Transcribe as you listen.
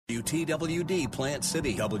WTWD Plant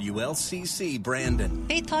City, WLCC Brandon.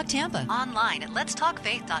 Faith Talk Tampa. Online at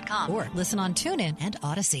letstalkfaith.com. Or listen on TuneIn and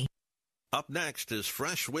Odyssey. Up next is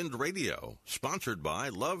Fresh Wind Radio, sponsored by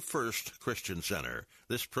Love First Christian Center.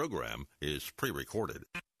 This program is pre-recorded.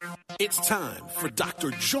 It's time for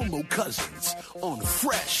Dr. Jomo Cousins on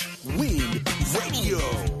Fresh Wind Radio.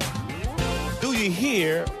 Do you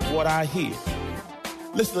hear what I hear?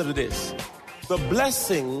 Listen to this. The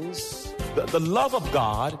blessings, the love of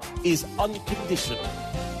God is unconditional.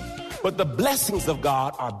 But the blessings of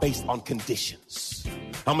God are based on conditions.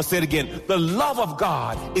 I'm going to say it again. The love of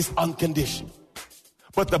God is unconditional.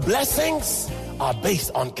 But the blessings are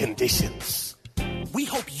based on conditions. We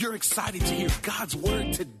hope you're excited to hear God's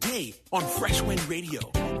word today on Fresh Wind Radio.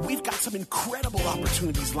 We've got some incredible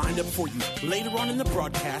opportunities lined up for you later on in the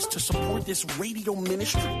broadcast to support this radio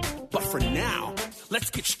ministry. But for now,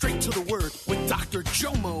 let's get straight to the word with Dr.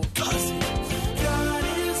 Jomo Cousins. God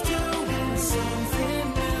is doing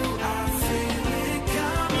something new. I feel it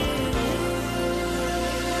coming.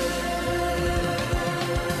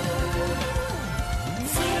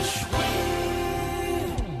 Fresh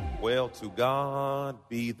Wind. Well, to God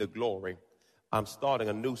be the glory. I'm starting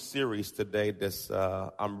a new series today that's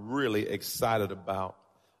I'm really excited about.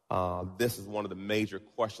 This is one of the major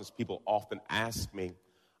questions people often ask me,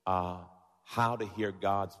 how to hear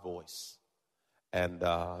God's voice. And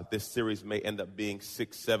this series may end up being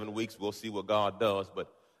 6-7 weeks. We'll see what God does,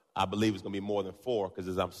 but I believe it's going to be more than 4 because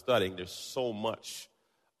as I'm studying, there's so much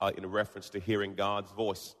in reference to hearing God's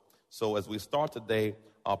voice. So as we start today,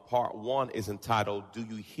 part 1 is entitled, Do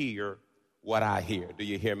You Hear What I Hear? Do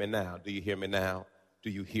you hear me now? Do you hear me now? Do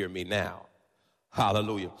you hear me now?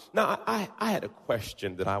 Hallelujah. Now, I had a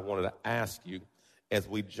question that I wanted to ask you as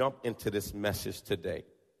we jump into this message today.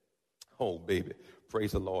 Oh, baby.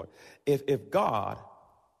 Praise the Lord. If God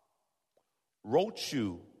wrote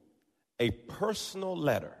you a personal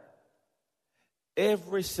letter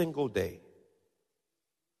every single day,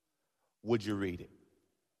 would you read it?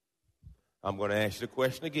 I'm going to ask you the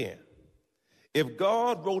question again. If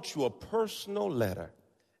God wrote you a personal letter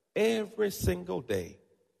every single day,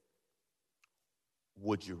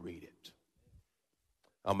 would you read it?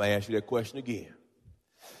 I'm going to ask you that question again.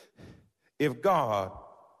 If God,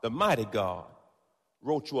 the mighty God,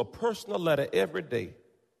 wrote you a personal letter every day,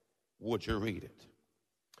 would you read it?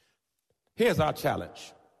 Here's our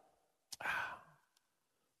challenge.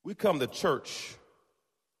 We come to church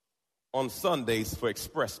on Sundays for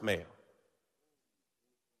express mail.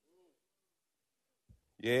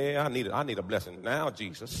 Yeah, I need a blessing now,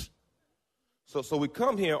 Jesus. So we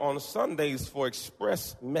come here on Sundays for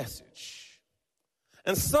express message.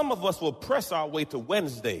 And some of us will press our way to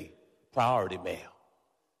Wednesday priority mail.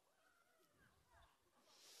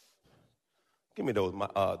 Give me those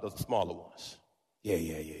smaller ones. Yeah.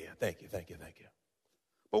 Thank you.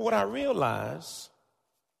 But what I realize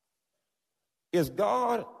is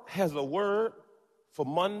God has a word for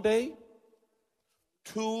Monday,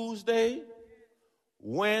 Tuesday,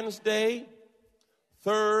 Wednesday,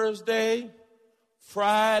 Thursday,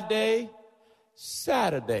 Friday,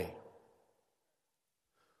 Saturday.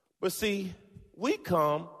 But see, we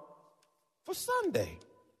come for Sunday.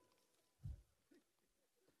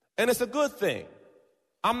 And it's a good thing.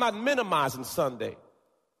 I'm not minimizing Sunday.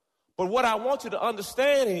 But what I want you to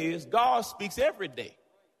understand is God speaks every day.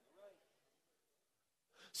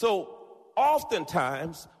 So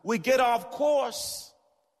oftentimes we get off course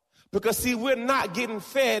because, see, we're not getting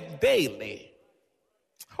fed daily.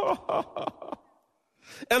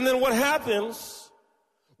 And then what happens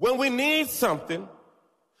when we need something,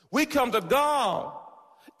 we come to God,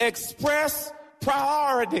 express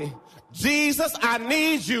priority. Jesus, I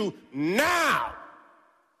need you now.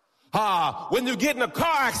 When you get in a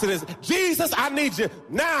car accident, Jesus, I need you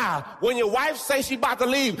now. When your wife says she's about to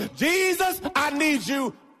leave, Jesus, I need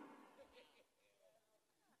you.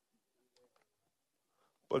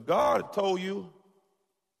 But God told you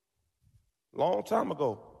a long time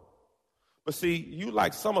ago. But see, you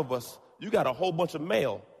like some of us, you got a whole bunch of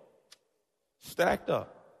mail stacked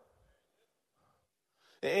up.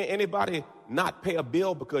 Anybody not pay a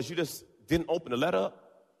bill because you just didn't open the letter up?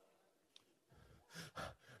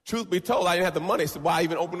 Truth be told, I didn't have the money, so why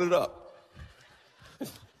even open it up?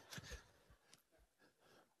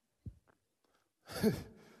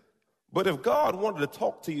 But if God wanted to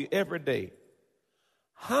talk to you every day,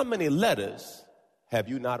 how many letters have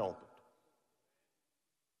you not opened?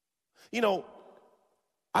 You know,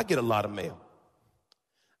 I get a lot of mail.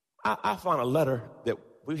 I found a letter that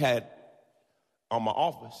we had on my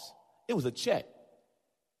office. It was a check.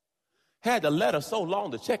 Had the letter so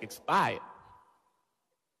long, the check expired.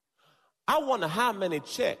 I wonder how many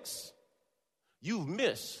checks you've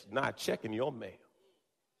missed not checking your mail.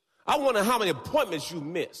 I wonder how many appointments you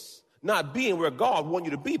miss not being where God wants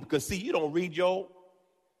you to be because, see, you don't read your...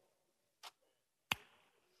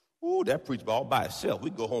 Ooh, that preached all by itself.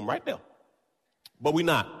 We can go home right now. But we're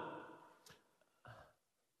not.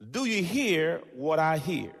 Do you hear what I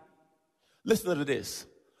hear? Listen to this.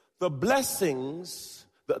 The blessings,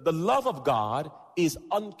 the love of God is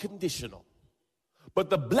unconditional. But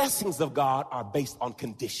the blessings of God are based on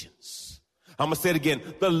conditions. I'm going to say it again.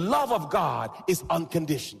 The love of God is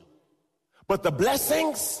unconditional. But the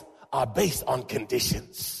blessings are based on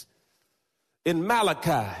conditions. In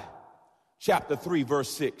Malachi chapter 3, verse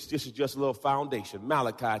 6, this is just a little foundation.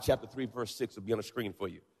 Malachi chapter 3, verse 6 will be on the screen for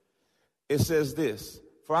you. It says this,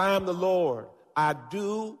 for I am the Lord, I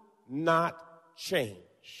do not change.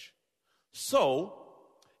 So,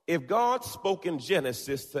 if God spoke in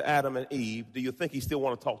Genesis to Adam and Eve, do you think he still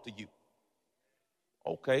want to talk to you?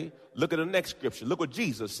 Okay, look at the next scripture. Look what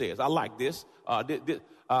Jesus says. I like this.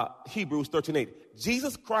 Hebrews 13:8.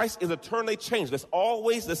 Jesus Christ is eternally changeless,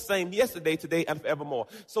 always the same yesterday, today, and forevermore.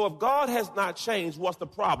 So if God has not changed, what's the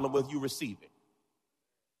problem with you receiving?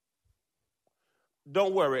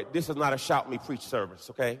 Don't worry, this is not a shout me preach service,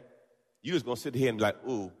 okay? You're just going to sit here and be like,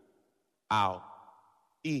 ooh, ow,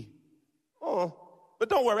 oh. But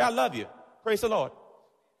don't worry, I love you. Praise the Lord.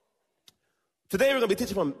 Today we're going to be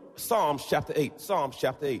teaching from Psalms chapter 8. Psalms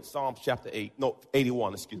chapter 8. No,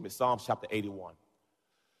 81, excuse me. Psalms chapter 81.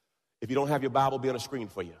 If you don't have your Bible, it'll be on the screen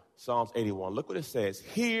for you. Psalms 81. Look what it says.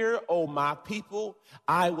 Hear, O my people,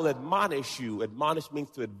 I will admonish you. Admonish means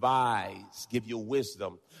to advise, give you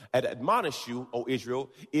wisdom. And admonish you, O Israel,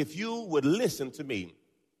 if you would listen to me.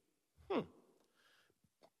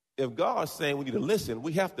 If God's saying we need to listen,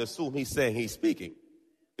 we have to assume he's saying he's speaking.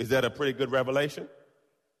 Is that a pretty good revelation?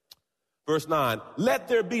 Verse 9, let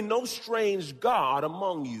there be no strange God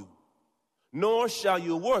among you, nor shall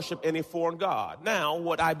you worship any foreign God. Now,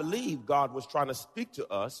 what I believe God was trying to speak to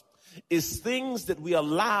us is things that we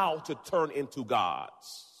allow to turn into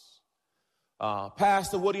gods.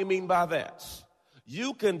 Pastor, what do you mean by that?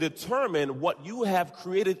 You can determine what you have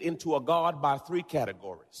created into a God by 3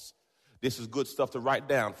 categories. This is good stuff to write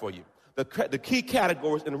down for you. The key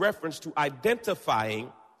categories in reference to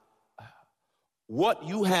identifying what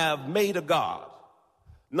you have made a God.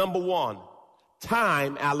 Number 1,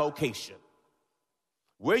 time allocation.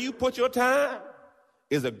 Where you put your time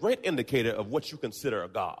is a great indicator of what you consider a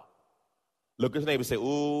God. Look at your neighbor and say,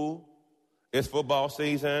 ooh, it's football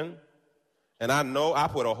season, and I know I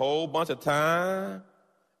put a whole bunch of time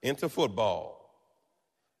into football.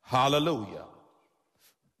 Hallelujah.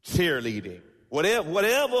 Cheerleading,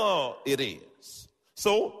 whatever it is.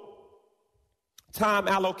 So, time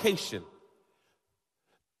allocation.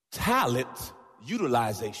 Talent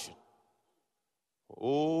utilization.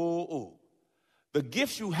 The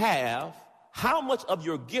gifts you have, how much of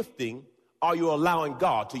your gifting are you allowing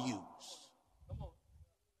God to use?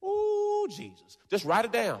 Oh, Jesus. Just write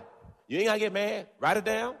it down. You ain't got to get mad. Write it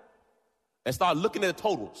down and start looking at the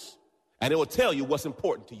totals, and it will tell you what's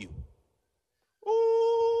important to you.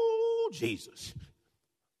 Oh, Jesus.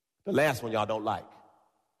 The last one y'all don't like,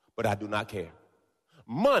 but I do not care.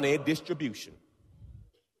 Money distribution.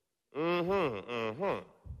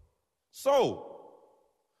 So,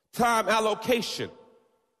 time allocation,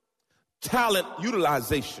 talent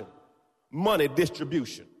utilization, money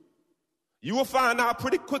distribution. You will find out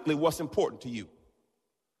pretty quickly what's important to you.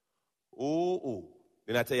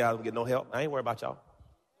 Didn't I tell you I don't get no help? I ain't worried about y'all.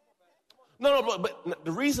 No, but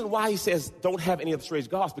the reason why he says don't have any of the strange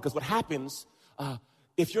gods, because what happens,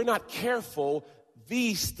 if you're not careful,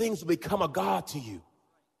 these things will become a god to you.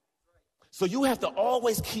 So you have to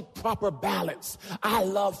always keep proper balance. I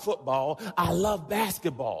love football. I love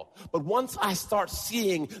basketball. But once I start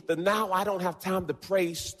seeing that now I don't have time to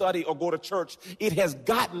pray, study, or go to church, it has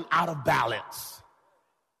gotten out of balance.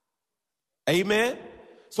 Amen?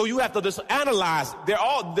 So you have to just analyze.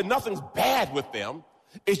 Nothing's bad with them.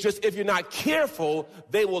 It's just if you're not careful,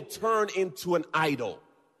 they will turn into an idol.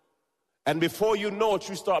 And before you know it,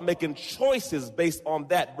 you start making choices based on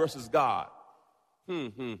that versus God.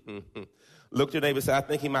 Look at your neighbor and say, I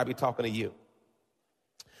think he might be talking to you.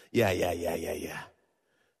 Yeah.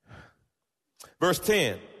 Verse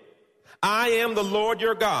 10, I am the Lord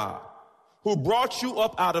your God who brought you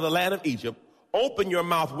up out of the land of Egypt. Open your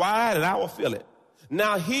mouth wide and I will fill it.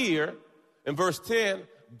 Now here in verse 10,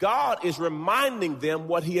 God is reminding them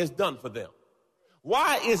what he has done for them.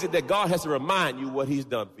 Why is it that God has to remind you what he's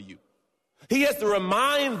done for you? He has to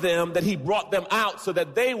remind them that he brought them out so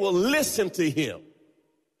that they will listen to him.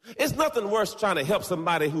 It's nothing worse trying to help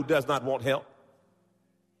somebody who does not want help.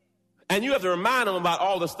 And you have to remind them about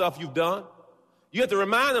all the stuff you've done. You have to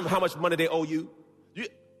remind them how much money they owe you.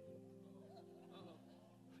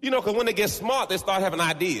 You know, because when they get smart, they start having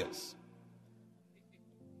ideas.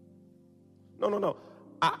 No.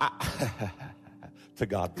 To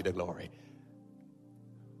God be the glory.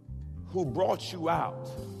 Who brought you out.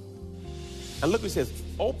 And look what he says,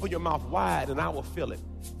 open your mouth wide and I will fill it.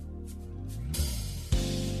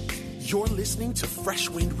 You're listening to Fresh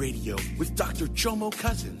Wind Radio with Dr. Jomo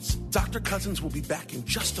Cousins. Dr. Cousins will be back in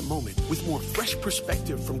just a moment with more fresh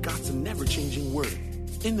perspective from God's never-changing word.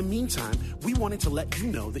 In the meantime, we wanted to let you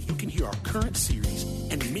know that you can hear our current series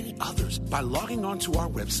and many others by logging on to our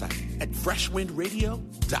website at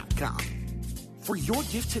freshwindradio.com. For your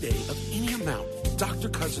gift today of any amount, Dr.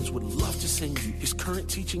 Cousins would love to send you his current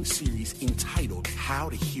teaching series entitled How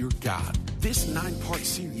to Hear God. This 9-part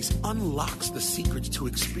series unlocks the secrets to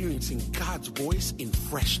experiencing God's voice in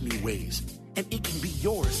fresh new ways. And it can be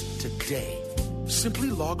yours today. Simply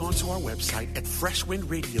log on to our website at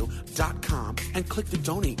freshwindradio.com and click the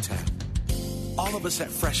Donate tab. All of us at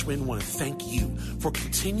Fresh Wind want to thank you for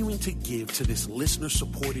continuing to give to this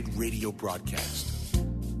listener-supported radio broadcast.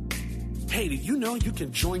 Hey, did you know you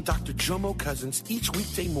can join Dr. Jomo Cousins each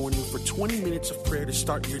weekday morning for 20 minutes of prayer to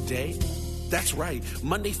start your day? That's right.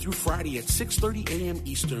 Monday through Friday at 6:30 a.m.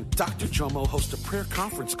 Eastern, Dr. Jomo hosts a prayer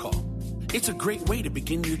conference call. It's a great way to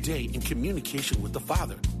begin your day in communication with the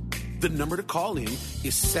Father. The number to call in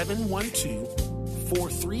is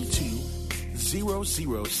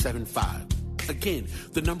 712-432-0075. Again,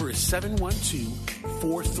 the number is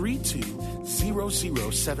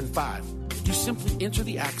 712-432-0075. You simply enter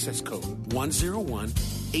the access code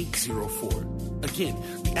 101804. Again,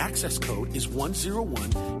 the access code is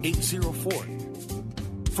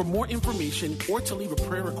 101804. For more information or to leave a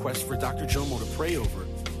prayer request for Dr. Jomo to pray over,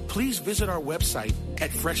 please visit our website at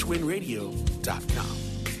freshwindradio.com.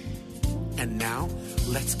 And now,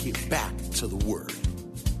 let's get back to the Word.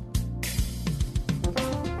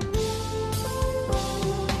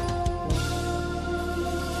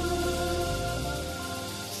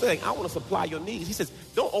 Saying, I want to supply your needs. He says,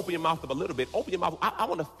 don't open your mouth up a little bit. Open your mouth. I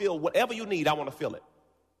want to fill whatever you need. I want to fill it.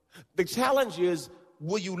 The challenge is,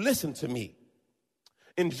 will you listen to me?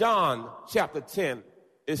 In John chapter 10,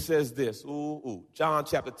 it says this. John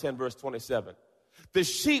chapter 10, verse 27. The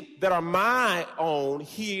sheep that are my own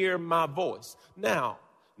hear my voice. Now,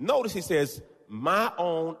 notice he says, my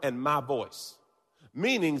own and my voice.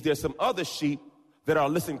 Meaning there's some other sheep that are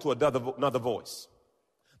listening to another voice.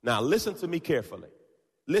 Now, listen to me carefully.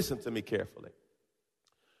 Listen to me carefully.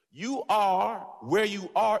 You are where you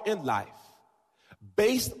are in life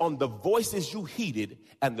based on the voices you heeded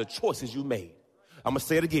and the choices you made. I'm going to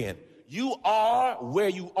say it again. You are where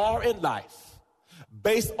you are in life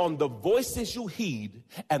based on the voices you heed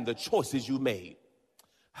and the choices you made.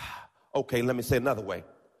 Okay, let me say it another way.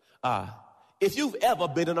 If you've ever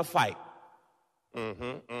been in a fight,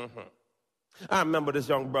 I remember this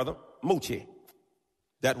young brother, Moochie.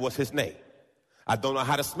 That was his name. I don't know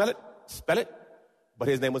how to spell it, but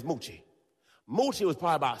his name was Moochie. Moochie was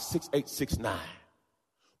probably about 6'8", 6'9".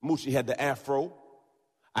 Moochie had the afro.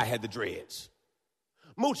 I had the dreads.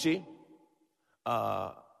 Moochie,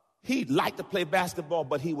 he liked to play basketball,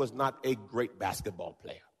 but he was not a great basketball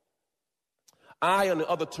player. I, on the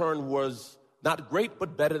other turn, was not great,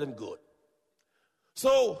 but better than good.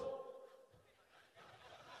 So,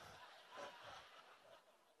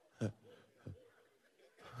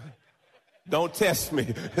 don't test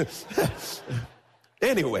me.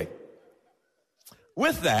 Anyway,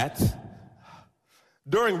 with that,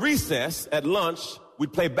 during recess at lunch,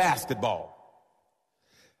 we'd play basketball.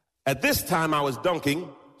 At this time, I was dunking,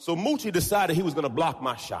 so Moochie decided he was going to block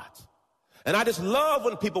my shot. And I just love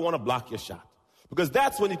when people want to block your shot, because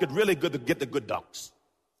that's when you could really get the good dunks.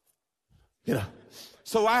 You know.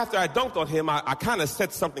 So after I dunked on him, I kind of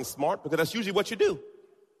said something smart, because that's usually what you do.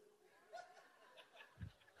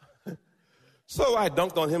 So I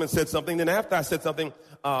dunked on him and said something. Then after I said something,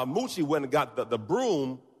 Moochie went and got the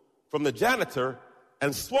broom from the janitor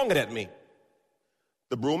and swung it at me.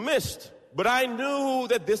 The broom missed. But I knew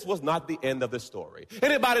that this was not the end of the story.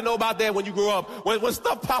 Anybody know about that when you grow up? When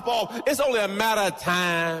stuff pop off, it's only a matter of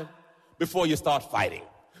time before you start fighting.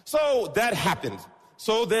 So that happened.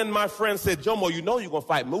 So then my friend said, Jomo, you know you're going to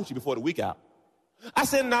fight Moochie before the week out. I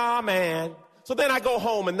said, nah, man. So then I go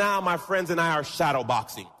home, and now my friends and I are shadow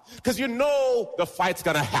boxing. Because you know the fight's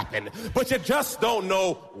going to happen, but you just don't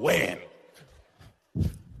know when.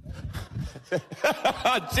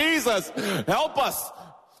 Jesus, help us.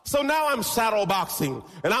 So now I'm shadow boxing,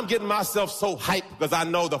 and I'm getting myself so hyped because I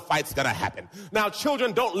know the fight's going to happen. Now,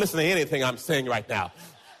 children, don't listen to anything I'm saying right now.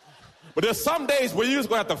 But there's some days where you're just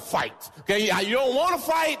going to have to fight. Okay, you don't want to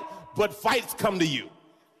fight, but fights come to you.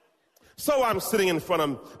 So I'm sitting in front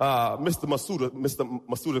of Mr.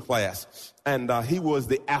 Masuda class, and he was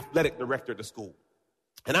the athletic director at the school.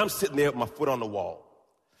 And I'm sitting there with my foot on the wall.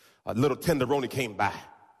 A little tenderoni came by.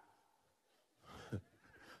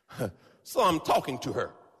 So I'm talking to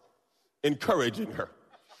her, encouraging her.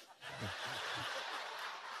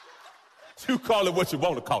 You call it what you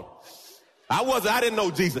want to call it. I didn't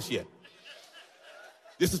know Jesus yet.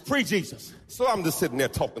 This is pre-Jesus. So I'm just sitting there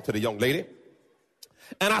talking to the young lady.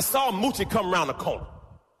 And I saw Moochie come around the corner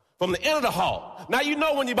from the end of the hall. Now, you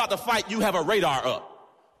know when you're about to fight, you have a radar up.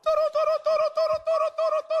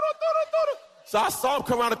 So I saw him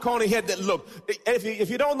come around the corner. He had that look. If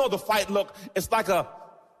you don't know the fight look, it's like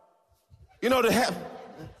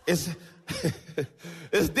it's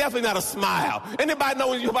definitely not a smile. Anybody know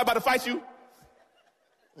when you're about to fight you?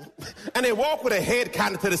 And they walk with a head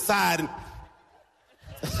kind of to the side. And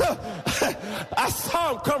I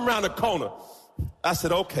saw him come around the corner. I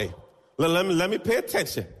said, okay, let me pay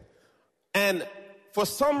attention. And for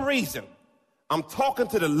some reason, I'm talking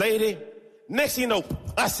to the lady. Next thing you know,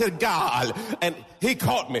 I said, God, and he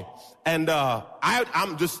caught me. And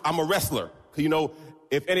I'm a wrestler. You know,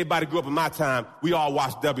 if anybody grew up in my time, we all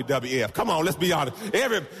watched WWF. Come on, let's be honest.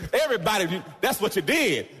 Everybody, that's what you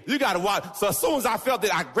did. You got to watch. So as soon as I felt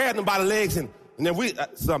it, I grabbed him by the legs, and then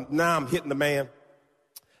now I'm hitting the man.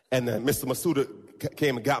 And then Mr. Masuda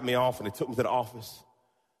came and got me off, and they took me to the office.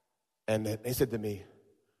 And they said to me,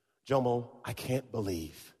 Jomo, I can't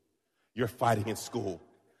believe you're fighting in school.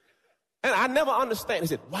 And I never understand. They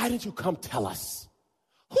said, why didn't you come tell us?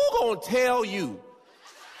 Who gonna tell you?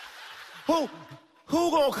 Who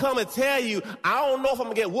gonna come and tell you? I don't know if I'm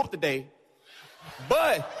gonna get whooped today,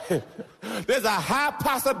 but there's a high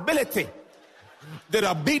possibility that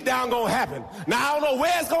a beatdown gonna happen. Now, I don't know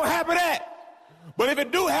where it's gonna happen at, but if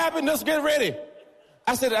it do happen, just get ready.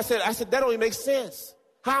 I said, that don't even make sense.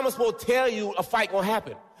 How am I supposed to tell you a fight gonna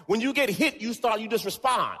happen? When you get hit, you just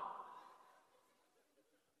respond.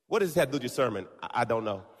 What does that do to your sermon? I don't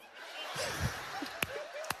know.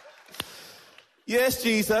 Yes,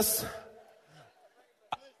 Jesus.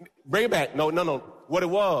 Bring it back. No. What it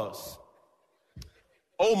was,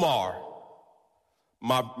 Omar,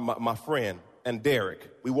 my friend, and Derek,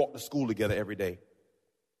 we walked to school together every day.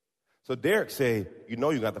 So Derek said, you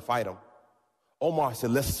got to fight him. Omar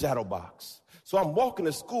said, let's shadow box. So I'm walking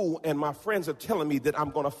to school, and my friends are telling me that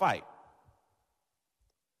I'm going to fight.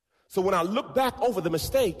 So when I look back over the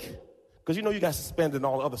mistake, because you got suspended and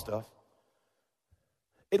all the other stuff,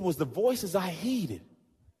 it was the voices I heeded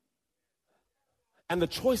and the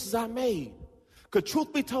choices I made. Because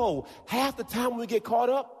truth be told, half the time when we get caught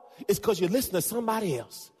up, it's because you listen to somebody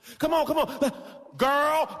else. Come on.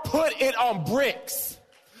 Girl, put it on bricks.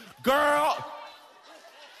 Girl.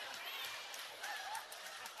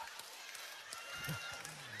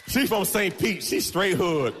 She's from St. Pete. She's straight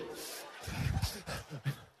hood.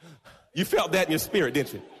 You felt that in your spirit,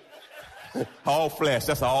 didn't you? All flesh.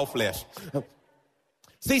 That's all flesh.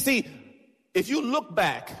 See, if you look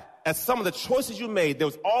back at some of the choices you made, there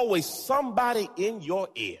was always somebody in your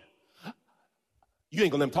ear. You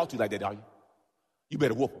ain't gonna let them talk to you like that, are you? You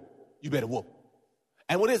better whoop them. You better whoop them.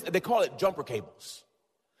 And what is, they call it jumper cables.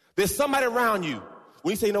 There's somebody around you.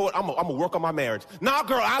 When you say, you know what, I'm gonna work on my marriage. Nah,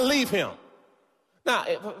 girl, I leave him. Now,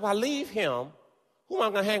 if I leave him, who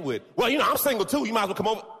am I gonna hang with? Well, I'm single too. You might as well come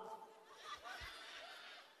over.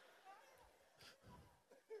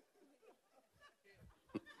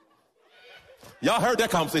 Y'all heard that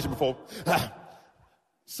conversation before.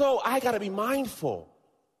 So I got to be mindful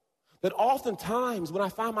that oftentimes when I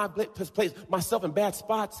find myself in bad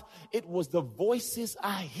spots, it was the voices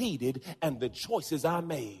I heeded and the choices I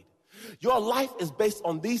made. Your life is based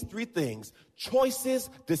on these three things: choices,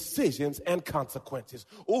 decisions, and consequences.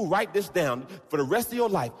 Oh, write this down for the rest of your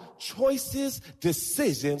life. Choices,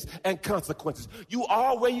 decisions, and consequences. You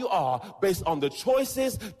are where you are based on the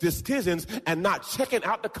choices, decisions, and not checking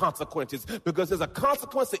out the consequences, because there's a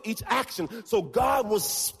consequence to each action. So God will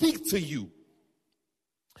speak to you,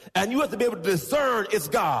 and you have to be able to discern it's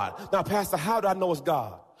God. Now, Pastor, how do I know it's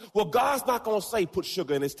God? Well, God's not going to say put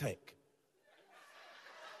sugar in his tank.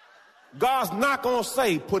 God's not going to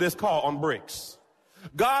say put his car on bricks.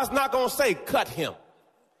 God's not going to say cut him.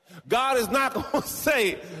 God is not going to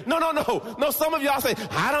say, no. Some of y'all say,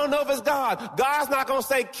 I don't know if it's God. God's not going to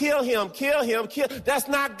say kill him. That's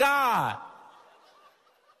not God.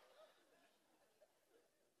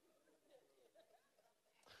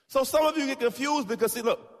 So some of you get confused because, see,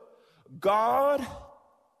 look, God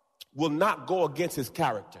will not go against his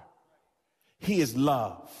character. He is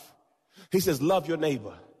love. He says, love your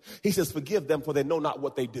neighbor He says, forgive them for they know not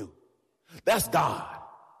what they do. That's God.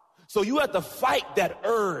 So you have to fight that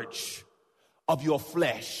urge of your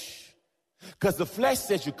flesh. Because the flesh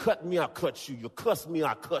says, you cut me, I'll cut you. You cuss me,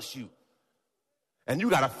 I'll cuss you. And you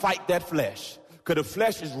got to fight that flesh. Because the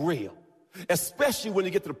flesh is real. Especially when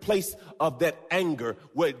you get to the place of that anger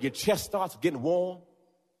where your chest starts getting warm.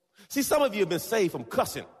 See, some of you have been saved from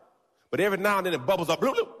cussing. But every now and then it bubbles up.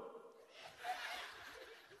 Bloop,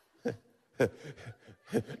 bloop.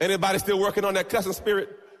 Anybody still working on that cussing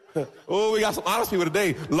spirit? Oh, we got some honest people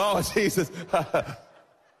today. Lord Jesus. I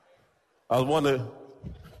was wondering.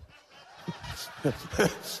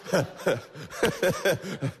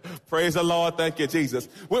 Praise the Lord. Thank you, Jesus.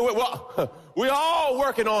 We're all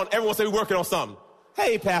working on, everyone say we're working on something.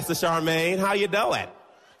 Hey, Pastor Charmaine, how you doing?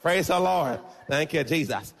 Praise the Lord. Thank you,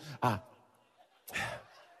 Jesus.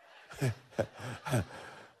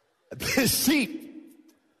 The sheep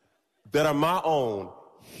that are my own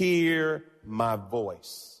hear my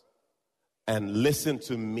voice and listen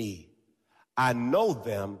to me. I know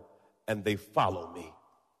them and they follow me.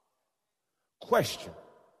 Question,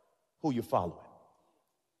 who you following?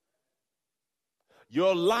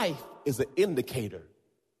 Your life is an indicator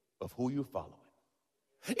of who you're following.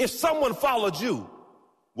 If someone followed you,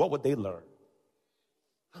 what would they learn?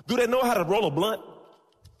 Do they know how to roll a blunt?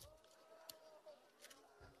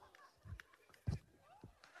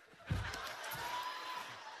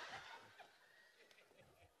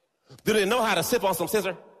 Do they know how to sip on some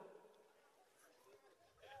scissor?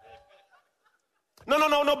 No,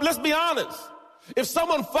 let's be honest. If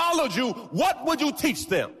someone followed you, what would you teach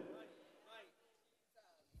them?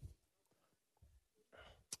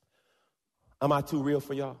 Am I too real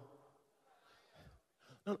for y'all?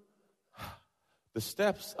 No. The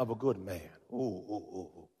steps of a good man.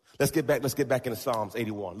 Ooh. Let's get back into Psalms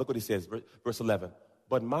 81. Look what he says, verse 11.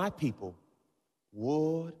 But my people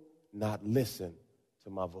would not listen to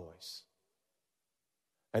my voice.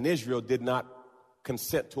 And Israel did not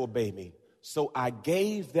consent to obey me. So I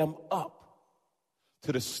gave them up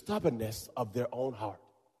to the stubbornness of their own heart,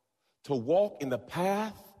 to walk in the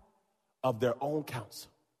path of their own counsel.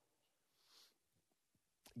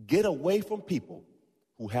 Get away from people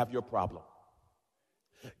who have your problem.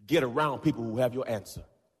 Get around people who have your answer.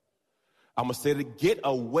 I'm going to say that, get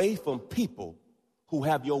away from people who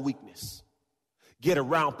have your weakness. Get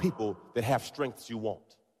around people that have strengths you want.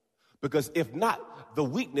 Because if not, the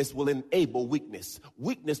weakness will enable weakness.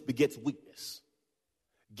 Weakness begets weakness.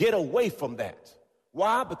 Get away from that.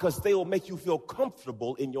 Why? Because they will make you feel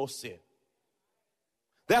comfortable in your sin.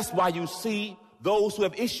 That's why you see those who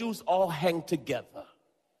have issues all hang together.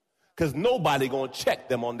 Because nobody going to check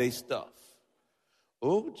them on their stuff.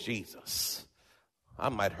 Oh, Jesus. I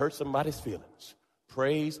might hurt somebody's feelings.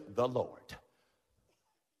 Praise the Lord.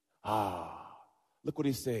 Look what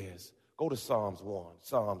he says. Go to Psalms 1.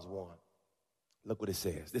 Psalms 1. Look what it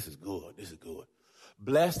says. This is good.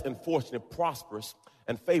 Blessed and fortunate, prosperous,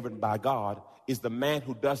 and favored by God is the man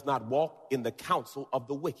who does not walk in the counsel of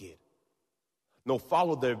the wicked, nor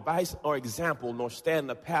follow their advice or example, nor stand in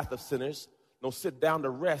the path of sinners, nor sit down to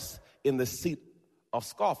rest in the seat of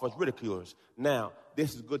scoffers, ridiculers. Now,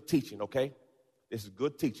 this is good teaching, okay? This is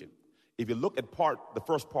good teaching. If you look at the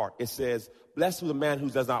first part, it says, blessed is the man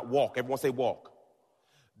who does not walk. Everyone say walk.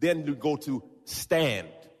 Then you go to stand.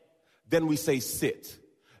 Then we say sit.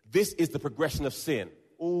 This is the progression of sin.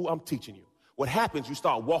 Oh, I'm teaching you. What happens, you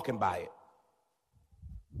start walking by it.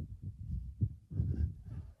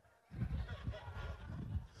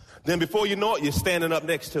 Then before you know it, you're standing up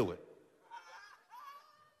next to it.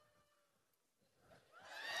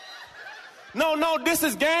 No, this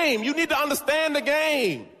is game. You need to understand the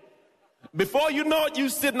game. Before you know it, you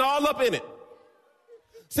sitting all up in it.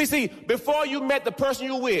 See, before you met the person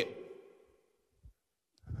you with.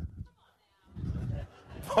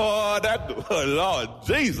 Oh, Lord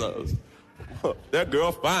Jesus. That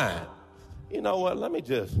girl fine. You know what? Let me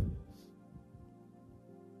just.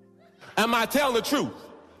 Am I telling the truth?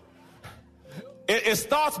 It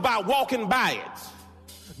starts by walking by it.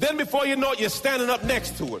 Then before you know it, you're standing up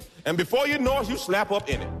next to it. And before you know it, you slap up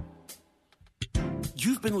in it.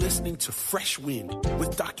 You've been listening to Fresh Wind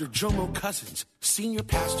with Dr. Jomo Cousins, Senior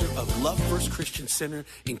Pastor of Love First Christian Center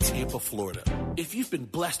in Tampa, Florida. If you've been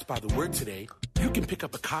blessed by the word today, you can pick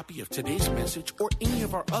up a copy of today's message or any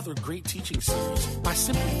of our other great teaching series by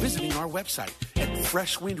simply visiting our website at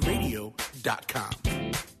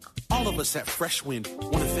freshwindradio.com. All of us at Fresh Wind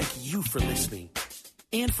want to thank you for listening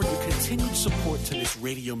and for your continued support to this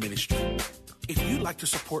radio ministry. If you'd like to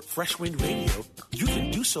support Fresh Wind Radio, you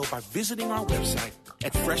can do so by visiting our website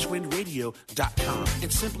at freshwindradio.com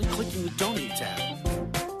and simply clicking the Donate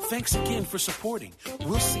tab. Thanks again for supporting.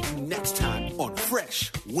 We'll see you next time on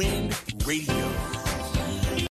Fresh Wind Radio.